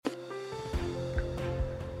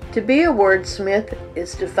To be a wordsmith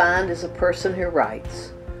is defined as a person who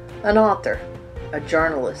writes, an author, a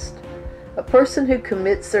journalist, a person who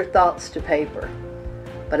commits their thoughts to paper.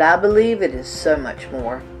 But I believe it is so much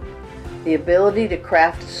more. The ability to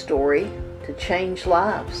craft a story, to change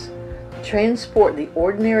lives, to transport the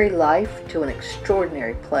ordinary life to an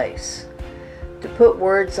extraordinary place, to put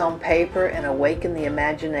words on paper and awaken the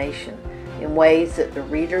imagination in ways that the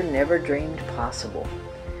reader never dreamed possible.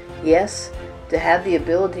 Yes, to have the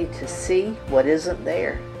ability to see what isn't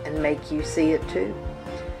there and make you see it too.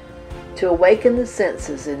 To awaken the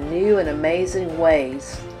senses in new and amazing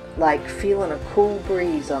ways, like feeling a cool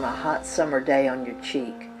breeze on a hot summer day on your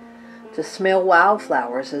cheek. To smell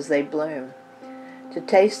wildflowers as they bloom. To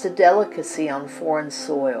taste a delicacy on foreign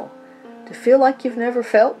soil. To feel like you've never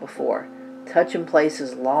felt before, touching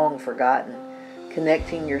places long forgotten,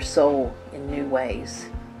 connecting your soul in new ways.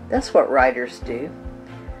 That's what writers do.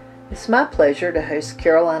 It's my pleasure to host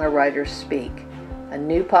Carolina Writers Speak, a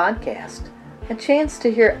new podcast, a chance to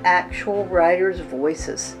hear actual writers'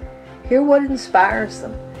 voices, hear what inspires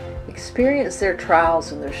them, experience their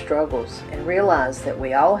trials and their struggles, and realize that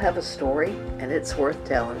we all have a story and it's worth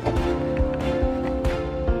telling.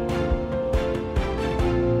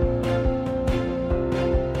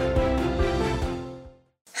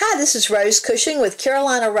 Hi, this is Rose Cushing with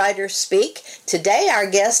Carolina Writers Speak. Today our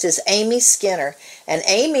guest is Amy Skinner, and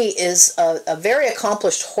Amy is a very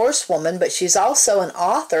accomplished horsewoman, but she's also an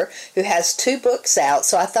author who has 2 books out,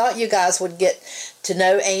 so I thought you guys would get to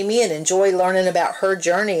know Amy and enjoy learning about her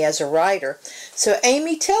journey as a writer. So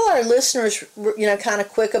Amy, tell our listeners, kind of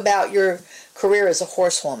quick about your career as a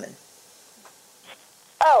horsewoman.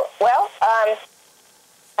 Oh, well, I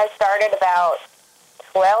started about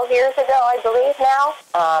 12 years ago, I believe now,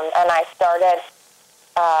 and I started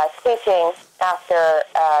teaching after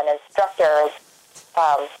an instructor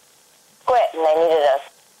quit, and they needed a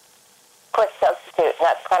quick substitute, and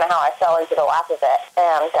that's kind of how I fell into the lap of it,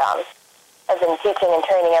 and I've been teaching and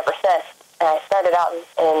training ever since. And I started out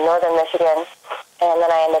in northern Michigan, and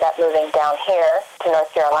then I ended up moving down here to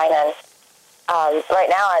North Carolina, and right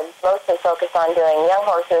now I'm mostly focused on doing young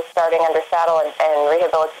horses starting under saddle and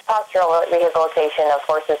postural rehabilitation of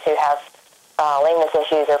horses who have lameness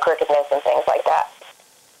issues or crookedness and things like that.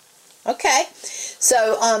 Okay.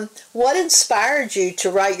 So what inspired you to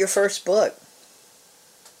write your first book?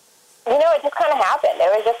 It just kind of happened. It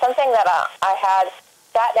was just something that I had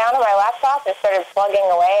sat down on my laptop and started plugging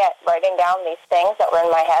away at writing down these things that were in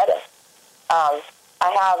my head. I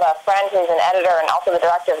have a friend who's an editor and also the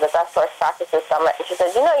director of the Best Horse Practices Summit, and she said,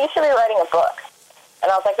 you should be writing a book. And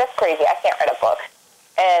I was like, that's crazy. I can't write a book.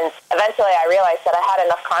 And eventually I realized that I had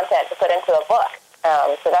enough content to put into a book.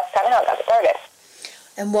 So that's kind of how I got started.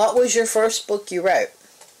 And what was your first book you wrote?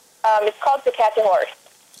 It's called To Catch a Horse.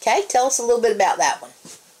 Okay, tell us a little bit about that one.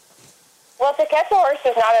 Well, To Catch a Horse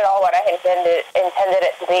is not at all what I intended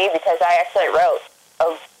it to be, because I actually wrote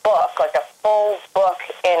a book, like a full book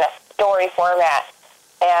in a story format.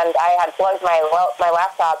 And I had plugged my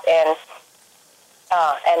laptop in,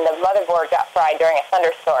 and the motherboard got fried during a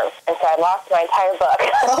thunderstorm, and so I lost my entire book.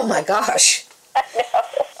 Oh my gosh! I know.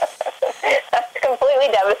 I was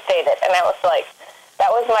completely devastated, and I was like,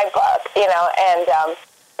 "That was my book," And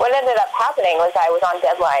what ended up happening was I was on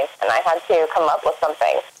deadline, and I had to come up with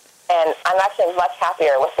something. And I'm actually much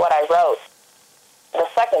happier with what I wrote the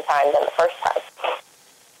second time than the first time.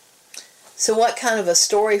 So what kind of a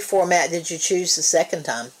story format did you choose the second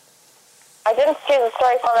time? I didn't choose a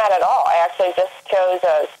story format at all. I actually just chose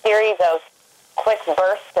a series of quick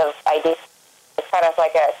bursts of ideas. It's kind of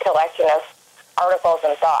like a collection of articles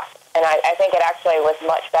and thoughts. And I think it actually was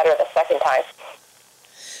much better the second time.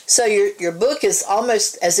 So your book is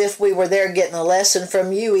almost as if we were there getting a lesson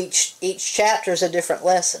from you. Each chapter is a different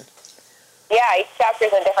lesson. Yeah, each chapter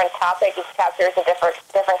is a different topic. Each chapter is a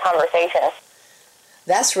different conversation.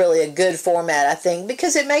 That's really a good format, I think,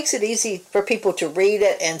 because it makes it easy for people to read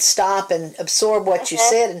it and stop and absorb what you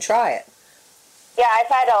said and try it. Yeah, I've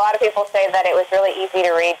had a lot of people say that it was really easy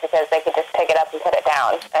to read because they could just pick it up and put it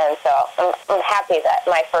down. And so I'm happy that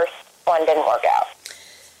my first one didn't work out.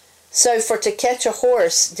 So for To Catch a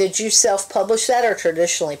Horse, did you self-publish that or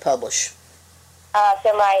traditionally publish?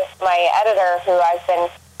 So my editor, who I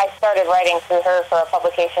started writing through her for a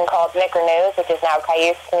publication called Nicker News, which is now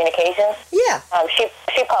Cayuse Communications. Yeah.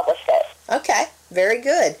 She published it. Okay, very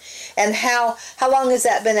good. And how long has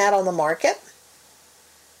that been out on the market?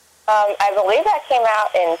 I believe that came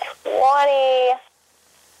out in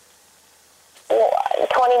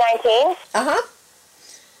 2019. Uh-huh.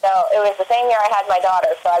 So it was the same year I had my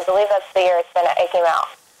daughter, so I believe that's the year it came out.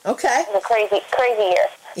 Okay. It was a crazy year.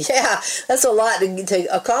 Yeah, that's a lot to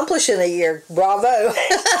accomplish in a year. Bravo.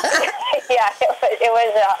 Yeah, it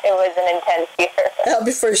was an intense year.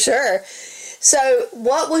 For sure. So,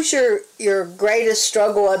 what was your greatest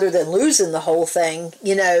struggle other than losing the whole thing,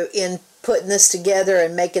 in putting this together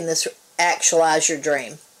and making this actualize your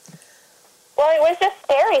dream? Well, it was just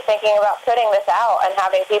scary thinking about putting this out and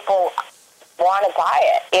having people want to buy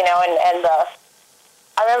it,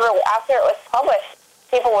 I remember after it was published,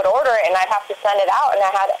 people would order it and I'd have to send it out, and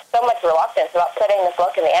I had so much reluctance about putting the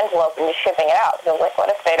book in the envelope and just shipping it out. So I was like,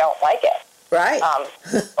 what if they don't like it? Right.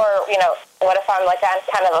 Or, what if I'm like, I'm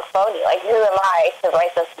kind of a phony? Like, who am I to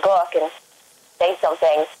write this book and say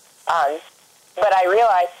something? But I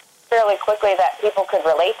realized fairly quickly that people could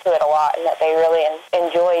relate to it a lot and that they really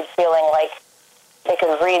enjoyed feeling like they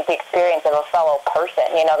could read the experience of a fellow person,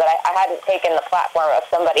 that I hadn't taken the platform of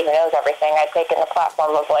somebody who knows everything. I'd taken the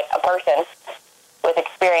platform of, like, a person with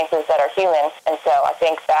experiences that are human. And so I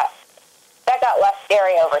think that got less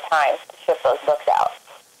scary over time to ship those books out.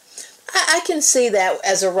 I can see that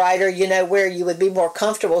as a writer, where you would be more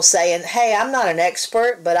comfortable saying, hey, I'm not an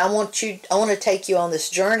expert, but I want to take you on this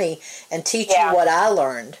journey and teach you what I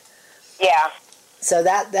learned. Yeah. So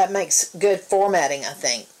that makes good formatting, I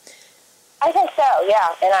think. I think so, yeah.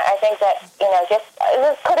 And I think that, just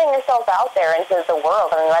putting yourself out there into the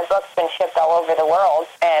world. I mean, my book's been shipped all over the world,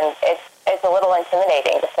 and it's a little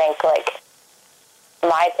intimidating to think, like,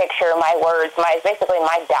 my picture, my words, basically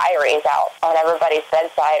my diary is out on everybody's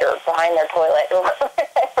bedside or behind their toilet or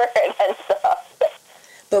whatever it ends up.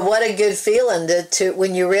 But what a good feeling to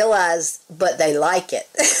when you realize, but they like it.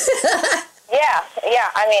 Yeah.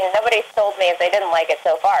 I mean, nobody's told me if they didn't like it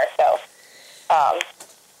so far, so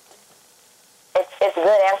it's good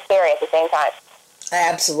and scary at the same time.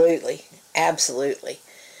 Absolutely.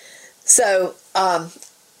 So,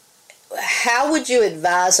 how would you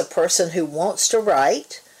advise a person who wants to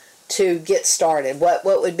write to get started? What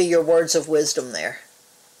would be your words of wisdom there?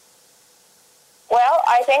 Well,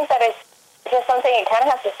 I think that it's just something you kind of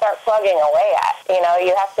have to start plugging away at. You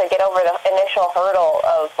have to get over the initial hurdle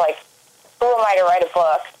of, like, who am I to write a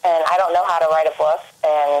book, and I don't know how to write a book,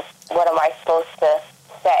 and what am I supposed to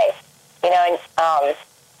say?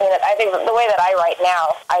 I think the way that I write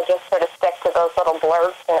now, I just sort of stick to those little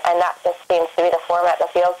blurbs, and that just seems to be the format that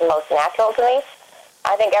feels the most natural to me.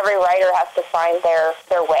 I think every writer has to find their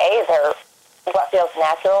way, what feels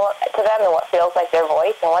natural to them and what feels like their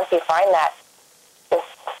voice, and once you find that, just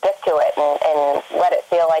stick to it and let it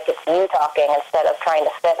feel like it's you talking instead of trying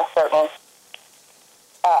to fit a certain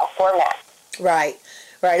format. Right.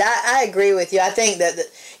 I agree with you. I think that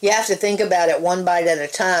you have to think about it one bite at a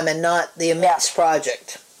time and not the immense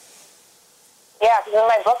project. Yeah, because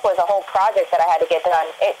my book was a whole project that I had to get done.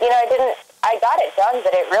 I got it done, but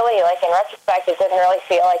it really, like, in retrospect, it didn't really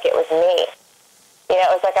feel like it was me. It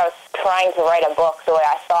was like I was trying to write a book the way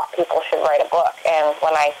I thought people should write a book. And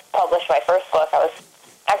when I published my first book, I was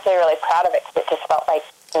actually really proud of it because it just felt like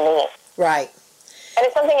me. Right. And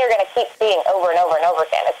it's something you're going to keep seeing over and over and over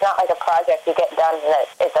again. It's not like a project you get done and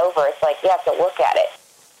it's over. It's like you have to look at it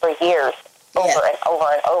for years over and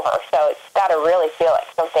over and over. So it's got to really feel like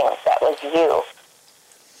something that was you.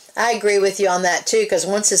 I agree with you on that, too, because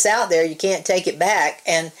once it's out there, you can't take it back.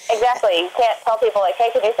 And exactly. You can't tell people, like, hey,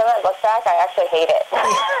 could you send that book back? I actually hate it.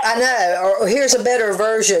 I know. Or here's a better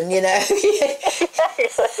version, Exactly.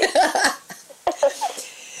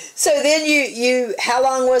 So then you how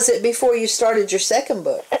long was it before you started your second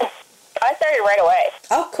book? I started right away.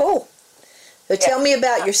 Oh, cool. So tell me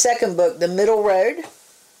about your second book, The Middle Road.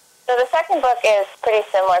 So the second book is pretty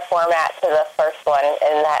similar format to the first one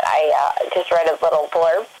in that I just read a little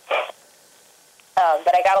blurb.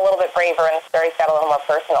 But I got a little bit braver and the stories got a little more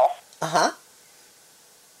personal. Uh-huh.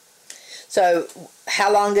 So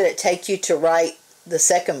how long did it take you to write the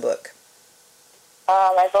second book?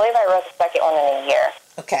 I believe I wrote the second one in a year.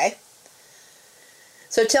 Okay.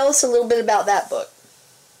 So tell us a little bit about that book.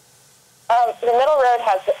 The Middle Road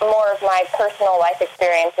has more of my personal life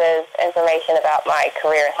experiences, information about my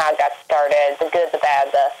career and how I got started, the good, the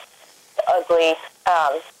bad, the ugly.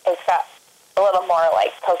 It's got a little more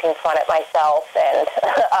like poking fun at myself, and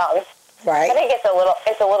right. I think it's a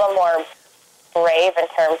little more brave in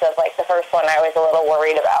terms of, like, the first one I was a little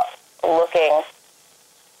worried about looking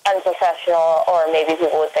unprofessional, or maybe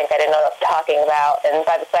people would think I didn't know what I was talking about. And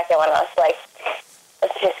by the second one, I was like,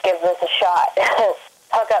 let's just give this a shot.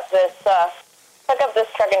 Hook up this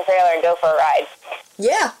truck and trailer and go for a ride.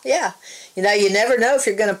 Yeah. You never know if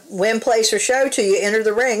you're going to win, place, or show till you enter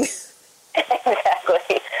the ring. Exactly.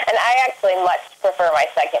 And I actually much prefer my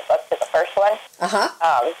second book to the first one. Uh-huh.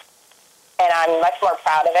 And I'm much more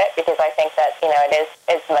proud of it because I think that,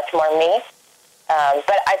 it's much more me.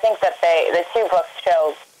 But I think that the two books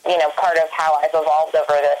show, part of how I've evolved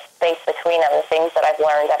over the space between them, the things that I've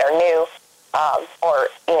learned that are new, or,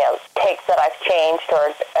 takes that I've changed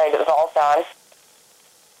or evolved on.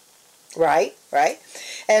 Right, right.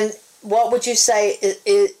 And what would you say,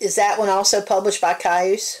 is that one also published by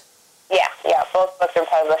Cayuse? Yeah, both books are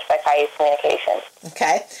published by Cayuse Communications.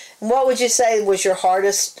 Okay. And what would you say was your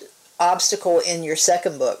hardest obstacle in your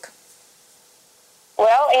second book?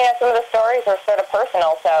 Well, some of the stories are sort of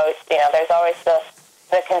personal, so, there's always the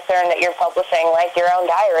concern that you're publishing, like, your own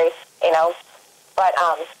diary, But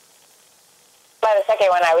by the second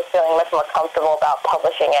one, I was feeling much more comfortable about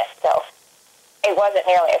publishing it, so it wasn't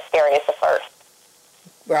nearly as scary as the first.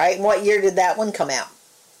 Right. And what year did that one come out?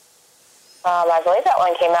 I believe that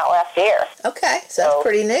one came out last year. Okay, so that's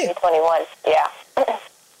pretty new. 2021, yeah.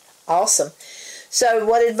 Awesome. So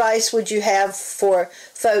what advice would you have for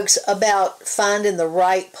folks about finding the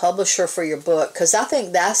right publisher for your book? Because I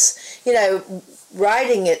think that's,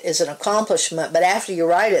 writing it is an accomplishment, but after you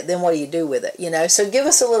write it, then what do you do with it? So give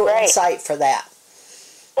us a little insight for that.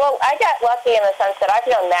 Well, I got lucky in the sense that I've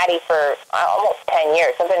known Maddie for almost 10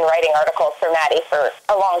 years. I've been writing articles for Maddie for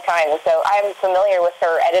a long time, so I'm familiar with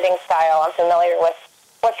her editing style. I'm familiar with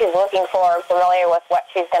what she's looking for. I'm familiar with what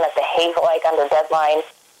she's going to behave like under deadlines.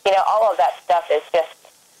 All of that stuff is just,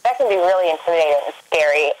 that can be really intimidating and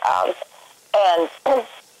scary. And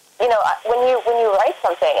when you write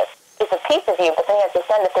something, it's a piece of you, but then you have to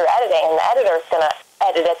send it through editing, and the editor's going to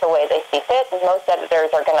edit it the way they see fit, and most editors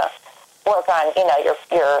are going to work on,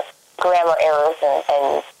 your grammar errors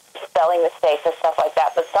and spelling mistakes and stuff like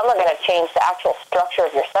that, but some are going to change the actual structure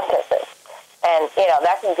of your sentences. And,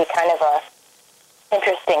 that can be kind of a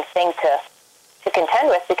interesting thing to contend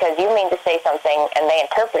with, because you mean to say something and they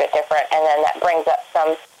interpret it different, and then that brings up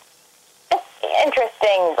some just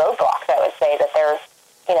interesting roadblocks, I would say, that they're,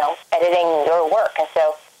 editing your work. And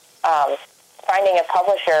so finding a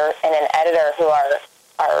publisher and an editor who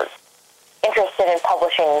are interested in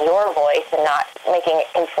publishing your voice and not making it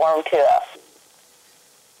conform to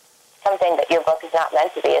something that your book is not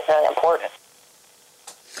meant to be is really important.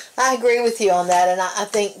 I agree with you on that, and I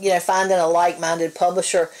think finding a like-minded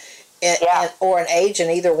publisher or an agent,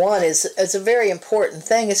 either one, is a very important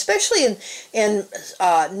thing, especially in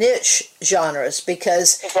niche genres,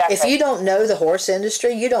 because if you don't know the horse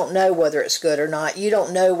industry, you don't know whether it's good or not. You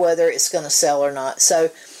don't know whether it's going to sell or not. So,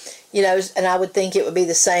 and I would think it would be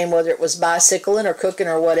the same whether it was bicycling or cooking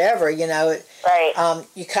or whatever, Right.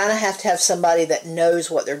 You kind of have to have somebody that knows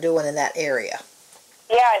what they're doing in that area.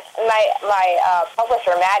 Yeah, my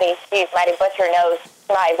publisher, Maddie Butcher, knows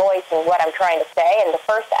my voice and what I'm trying to say, and the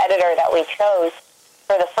first editor that we chose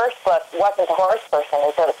for the first book wasn't a horse person,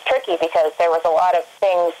 and so it's tricky because there was a lot of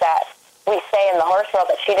things that we say in the horse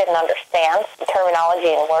world that she didn't understand, the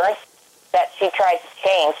terminology and words, that she tried to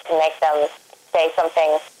change to make them say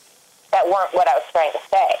something that weren't what I was trying to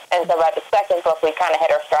say. And so by the second book, we kind of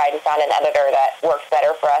hit our stride and found an editor that works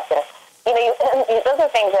better for us. And, those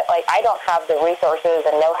are things that, like, I don't have the resources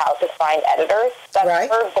and know-how to find editors. That's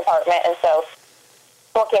her department. And so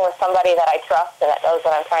working with somebody that I trust and that knows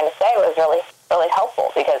what I'm trying to say was really, really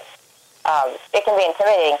helpful, because it can be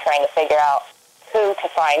intimidating trying to figure out who to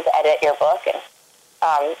find to edit your book. And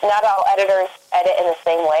not all editors edit in the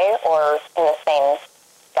same way or in the same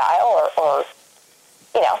style, or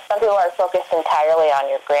some people are focused entirely on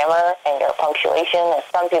your grammar and your punctuation, and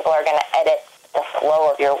some people are going to edit the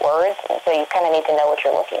flow of your words, and so you kind of need to know what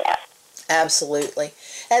you're looking at. Absolutely.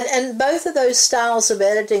 And both of those styles of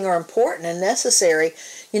editing are important and necessary,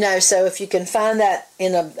 so if you can find that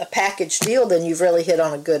in a package deal, then you've really hit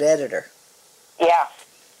on a good editor. Yeah.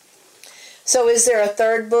 So is there a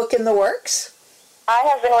third book in the works? I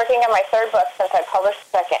have been working on my third book since I published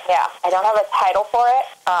the second, yeah. I don't have a title for it,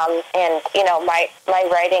 and, my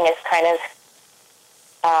writing is kind of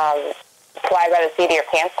fly by the seat of your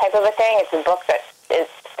pants type of a thing. It's a book that is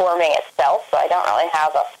forming itself, so I don't really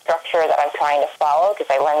have a structure that I'm trying to follow, because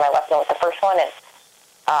I learned my lesson with the first one, and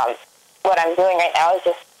what I'm doing right now is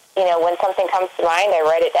just, when something comes to mind, I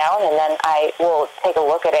write it down, and then I will take a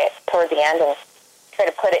look at it toward the end and try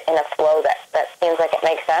to put it in a flow that seems like it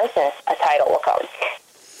makes sense, and a title will come.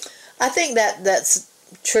 I think that's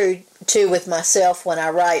true, too, with myself when I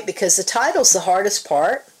write, because the title's the hardest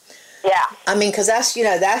part. Yeah. I mean, because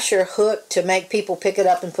that's your hook to make people pick it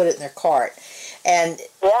up and put it in their cart. And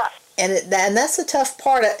yeah. And that's a tough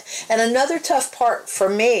part. And another tough part for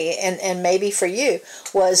me, and maybe for you,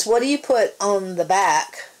 was what do you put on the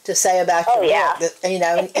back to say about your book?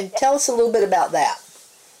 And tell us a little bit about that.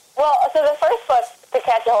 Well, so the first book, To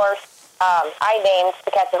Catch a Horse, I named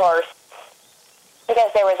To Catch a Horse because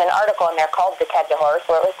there was an article in there called To Catch a Horse,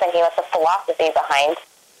 where it was thinking about the philosophy behind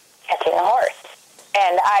catching a horse.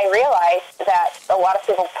 And I realized that a lot of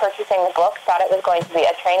people purchasing the book thought it was going to be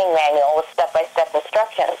a training manual with step-by-step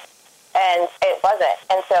instructions, and it wasn't.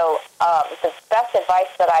 And so the best advice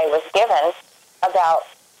that I was given about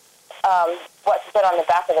what to put on the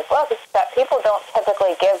back of the book is that people don't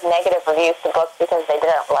typically give negative reviews to books because they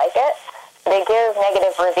didn't like it. They give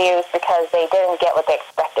negative reviews because they didn't get what they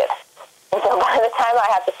expected. And so by the time I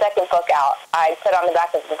had the second book out, I put on the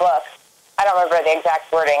back of the book, I don't remember the exact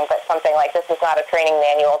wording, but something like, this is not a training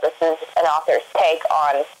manual, this is an author's take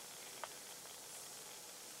on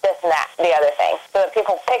this and that, the other thing. So that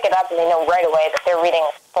people pick it up and they know right away that they're reading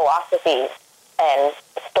philosophy and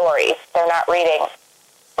stories. They're not reading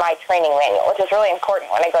my training manual, which is really important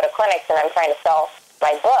when I go to clinics and I'm trying to sell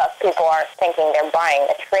my book. People aren't thinking they're buying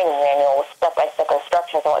a training manual with step-by-step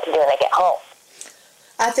instructions on what to do when they get home.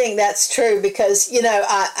 I think that's true because,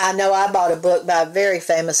 I know I bought a book by a very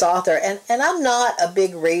famous author, and I'm not a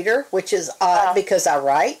big reader, which is odd because I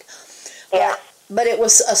write. Yeah. But it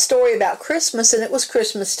was a story about Christmas, and it was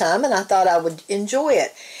Christmas time, and I thought I would enjoy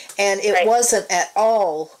it. And it wasn't at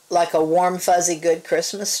all like a warm, fuzzy, good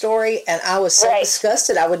Christmas story, and I was so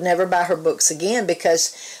disgusted I would never buy her books again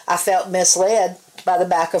because I felt misled by the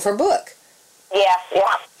back of her book. Yeah,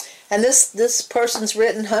 yeah. And this person's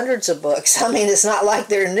written hundreds of books. I mean, it's not like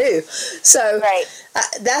they're new. So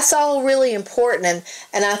that's all really important.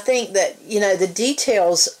 And I think that, the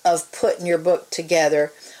details of putting your book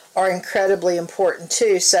together are incredibly important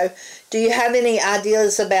too. So do you have any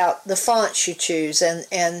ideas about the fonts you choose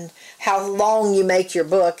and how long you make your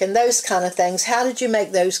book and those kind of things? How did you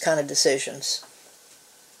make those kind of decisions?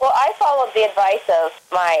 Well, I followed the advice of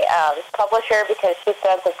my publisher because she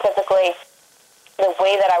said that typically the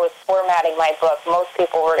way that I was formatting my book, most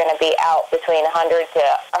people were going to be out between 150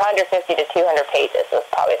 to 200 pages was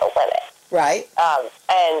probably the limit. Right.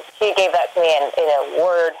 And she gave that to me in a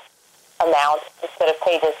word amount instead of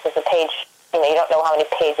pages, because the page, you don't know how many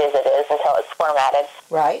pages it is until it's formatted.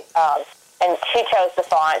 Right. And she chose the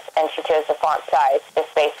font, and she chose the font size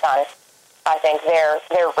just based on, I think, their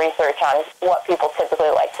research on what people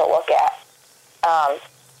typically like to look at.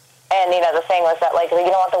 And, the thing was that, you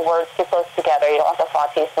don't want the words too close together. You don't want the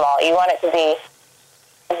font too small. You want it to be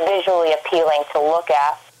visually appealing to look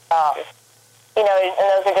at. And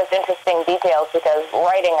those are just interesting details because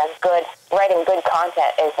writing good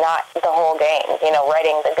content is not the whole game.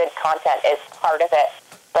 Writing the good content is part of it.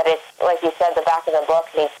 But it's, like you said, the back of the book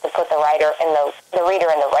needs to put the reader in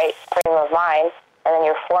the right frame of mind, and then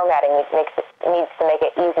your formatting needs to make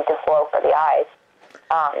it easy to flow for the eyes.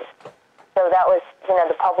 So that was,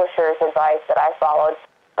 the publisher's advice that I followed.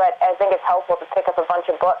 But I think it's helpful to pick up a bunch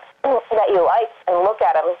of books that you like and look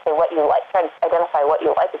at them and say what you like, try to identify what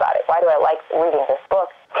you like about it. Why do I like reading this book?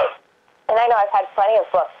 And I know I've had plenty of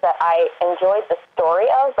books that I enjoyed the story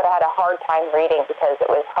of, but I had a hard time reading because it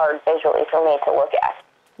was hard visually for me to look at.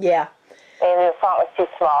 Yeah. Maybe the font was too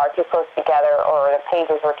small or too close together or the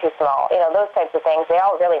pages were too small. Those types of things, they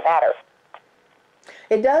all really matter.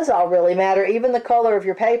 It does all really matter. Even the color of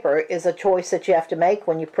your paper is a choice that you have to make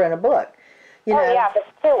when you print a book. Yeah, if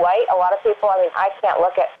it's too white, a lot of people, I can't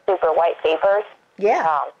look at super white papers.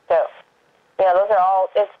 Yeah. Those are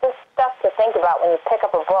all, it's just stuff to think about when you pick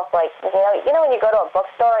up a book. When you go to a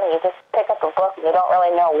bookstore and you just pick up a book and you don't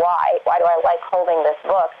really know why do I like holding this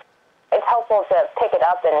book? It's helpful to pick it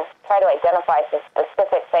up and try to identify some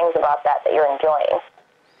specific things about that you're enjoying.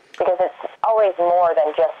 Because it's always more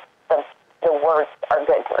than just the words are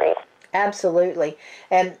good to read. Absolutely.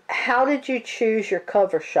 And how did you choose your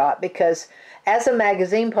cover shot? Because as a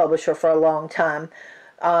magazine publisher for a long time,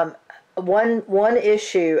 one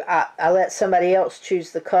issue, I let somebody else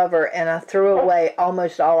choose the cover, and I threw away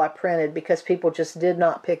almost all I printed because people just did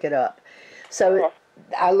not pick it up. So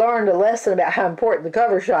I learned a lesson about how important the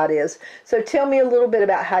cover shot is. So tell me a little bit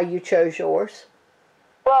about how you chose yours.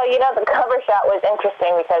 Well, the cover shot was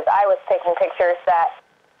interesting because I was taking pictures that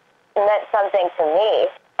meant something to me,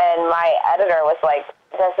 and my editor was like,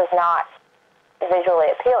 this is not visually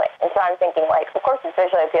appealing. And so I'm thinking, of course it's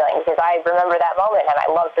visually appealing because I remember that moment and I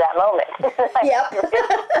loved that moment. Yep.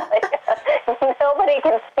 Nobody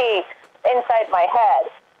can see inside my head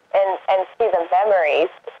and see the memories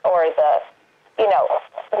or the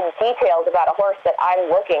details about a horse that I'm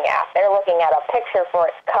looking at. They're looking at a picture for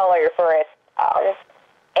its color, for its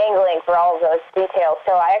angling, for all of those details.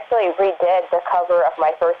 So I actually redid the cover of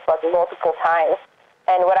my first book multiple times.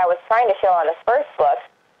 And what I was trying to show on the first book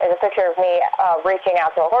is a picture of me reaching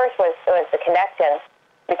out to a horse was the connection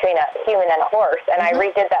between a human and a horse. And I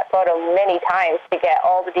redid that photo many times to get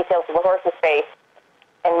all the details of the horse's face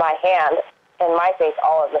in my hand. in my face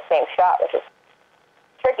all in the same shot, which is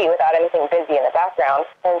tricky without anything busy in the background.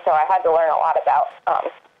 And so I had to learn a lot about,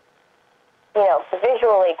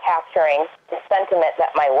 visually capturing the sentiment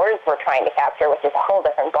that my words were trying to capture, which is a whole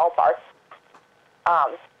different ballpark.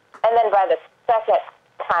 And then by the second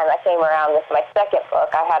time I came around with my second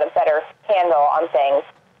book, I had a better handle on things.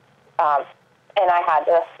 And I had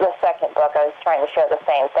the second book, I was trying to show the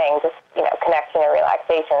same thing, just, connection and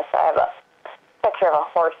relaxation. So I have a picture of a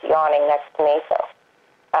horse yawning next to me. So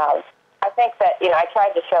I think that, I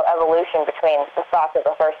tried to show evolution between the thoughts of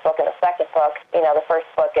the first book and the second book. The first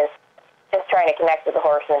book is just trying to connect with the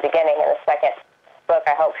horse in the beginning, and the second book,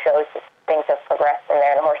 I hope, shows that things have progressed from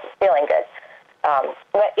there and the horse is feeling good.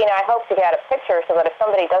 But, I hope to get a picture so that if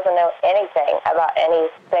somebody doesn't know anything about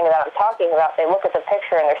anything that I'm talking about, they look at the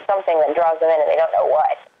picture and there's something that draws them in and they don't know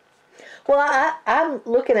what. Well, I'm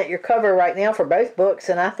looking at your cover right now for both books,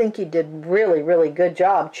 and I think you did really, really good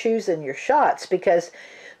job choosing your shots, because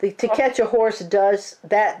To Catch a Horse does,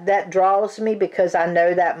 that draws me because I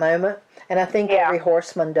know that moment, and I think every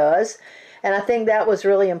horseman does, and I think that was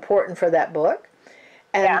really important for that book.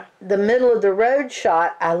 And the middle of the road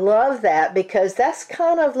shot, I love that because that's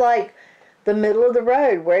kind of like the middle of the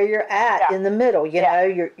road, where you're at in the middle.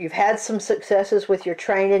 You've had some successes with your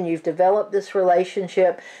training. You've developed this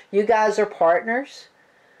relationship. You guys are partners.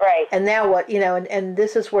 Right. And now what, and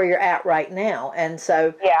this is where you're at right now. And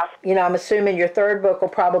so, I'm assuming your third book will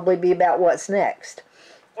probably be about what's next.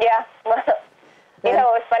 Yeah. What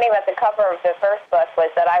was funny about the cover of the first book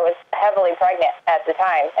was that I was heavily pregnant at the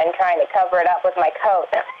time and trying to cover it up with my coat.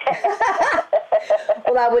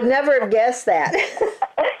 Well, I would never have guessed that.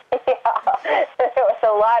 There was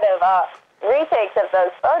a lot of retakes of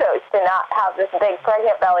those photos to not have this big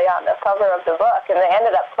pregnant belly on the cover of the book, and they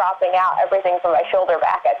ended up cropping out everything from my shoulder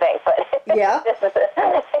back, I think. But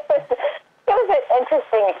it was an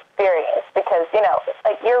interesting experience because,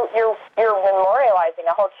 you're memorializing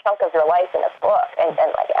a whole chunk of your life in a book, and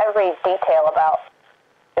like every detail about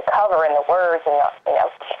the cover and the words and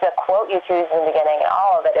the quote you choose in the beginning and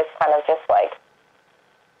all of it is kind of just like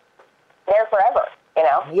there forever,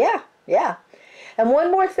 Yeah. And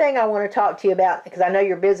one more thing I want to talk to you about, because I know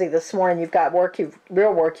you're busy this morning. You've got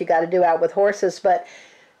real work you got to do out with horses. But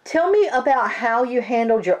tell me about how you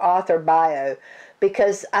handled your author bio,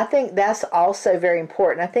 because I think that's also very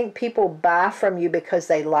important. I think people buy from you because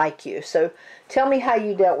they like you. So tell me how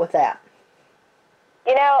you dealt with that.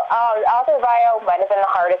 Author bio might have been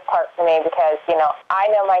the hardest part for me because, I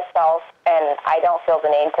know myself and I don't feel the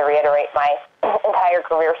need to reiterate my entire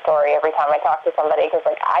career story every time I talk to somebody because,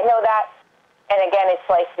 I know that. And again, it's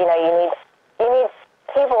like, you need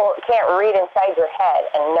people can't read inside your head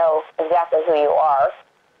and know exactly who you are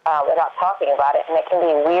without talking about it. And it can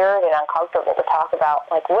be weird and uncomfortable to talk about,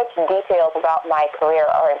 which details about my career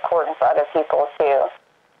are important for other people to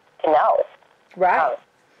know. Right.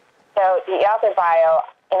 So the author bio,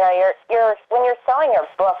 you're when you're selling your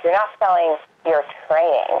book, you're not selling your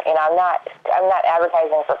training. I'm not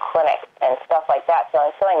advertising for clinics and stuff like that. So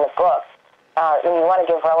I'm selling the book. And you want to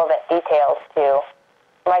give relevant details to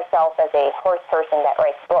myself as a horse person that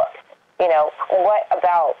writes books. What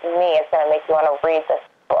about me is going to make you want to read this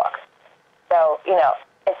book? So,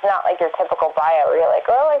 it's not like your typical bio where you're like,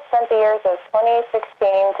 I spent the years of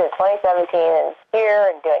 2016 to 2017 and here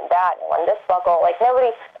and doing that and won this buckle.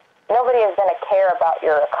 Nobody is going to care about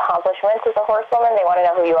your accomplishments as a horsewoman. They want to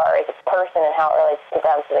know who you are as a person and how it relates to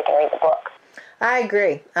them so they can read the book. I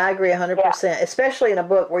agree 100%, especially in a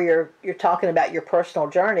book where you're talking about your personal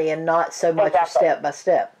journey and not so much step by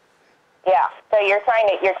step. Yeah, so you're trying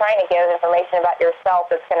to give information about yourself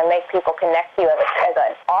that's going to make people connect to you as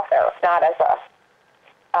an author, not as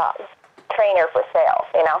a trainer for sales,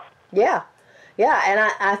 Yeah, and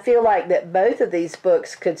I feel like that both of these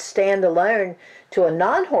books could stand alone to a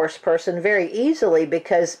non-horse person very easily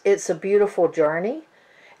because it's a beautiful journey.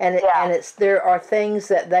 And there are things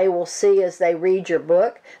that they will see as they read your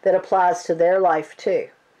book that applies to their life too.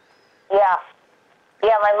 Yeah,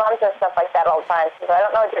 my mom says stuff like that all the time. She says, I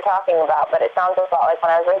don't know what you're talking about, but it sounds a lot like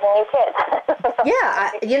when I was raising you kids.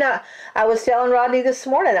 I was telling Rodney this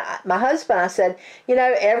morning, my husband, I said,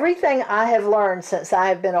 everything I have learned since I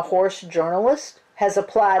have been a horse journalist has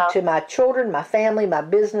applied to my children, my family, my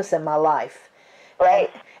business, and my life. Right.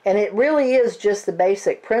 And it really is just the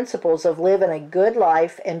basic principles of living a good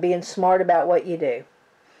life and being smart about what you do.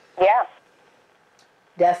 Yeah.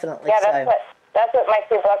 Definitely that's what my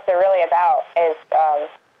two books are really about, is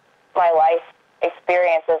my life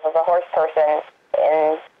experiences as a horse person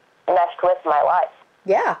and meshed with my life.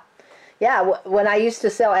 Yeah. When I used to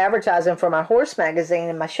sell advertising for my horse magazine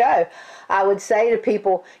and my show, I would say to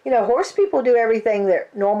people, horse people do everything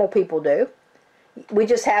that normal people do. we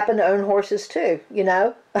just happen to own horses too, you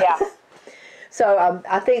know? Yeah. So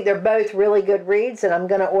I think they're both really good reads, and I'm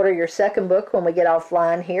going to order your second book when we get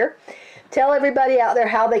offline here. Tell everybody out there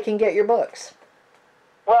how they can get your books.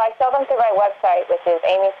 Well, I sell them through my website, which is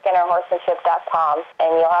amyskinnerhorsemanship.com,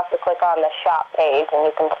 and you'll have to click on the shop page, and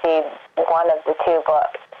you can see one of the two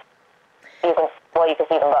books. You can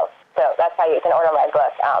see them both. So that's how you can order my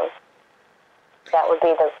book. That would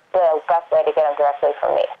be the best way to get them directly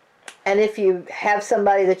from me. And if you have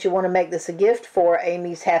somebody that you want to make this a gift for,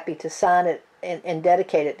 Amy's happy to sign it and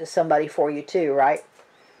dedicate it to somebody for you too, right?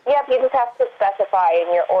 Yep, you just have to specify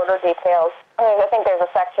in your order details. I think there's a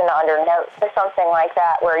section under notes or something like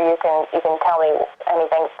that where you can tell me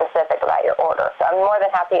anything specific about your order. So I'm more than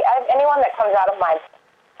happy. Anyone that comes out of my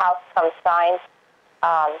house comes signed.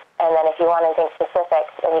 And then if you want anything specific,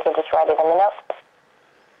 then you can just write it in the notes.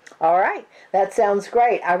 All right. That sounds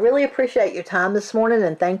great. I really appreciate your time this morning,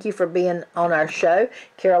 and thank you for being on our show,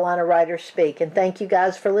 Carolina Writers Speak. And thank you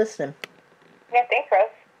guys for listening. Yeah, thanks, Rose.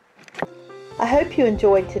 I hope you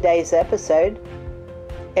enjoyed today's episode.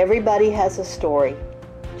 Everybody has a story.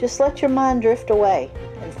 Just let your mind drift away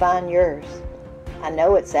and find yours. I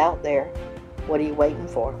know it's out there. What are you waiting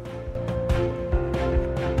for?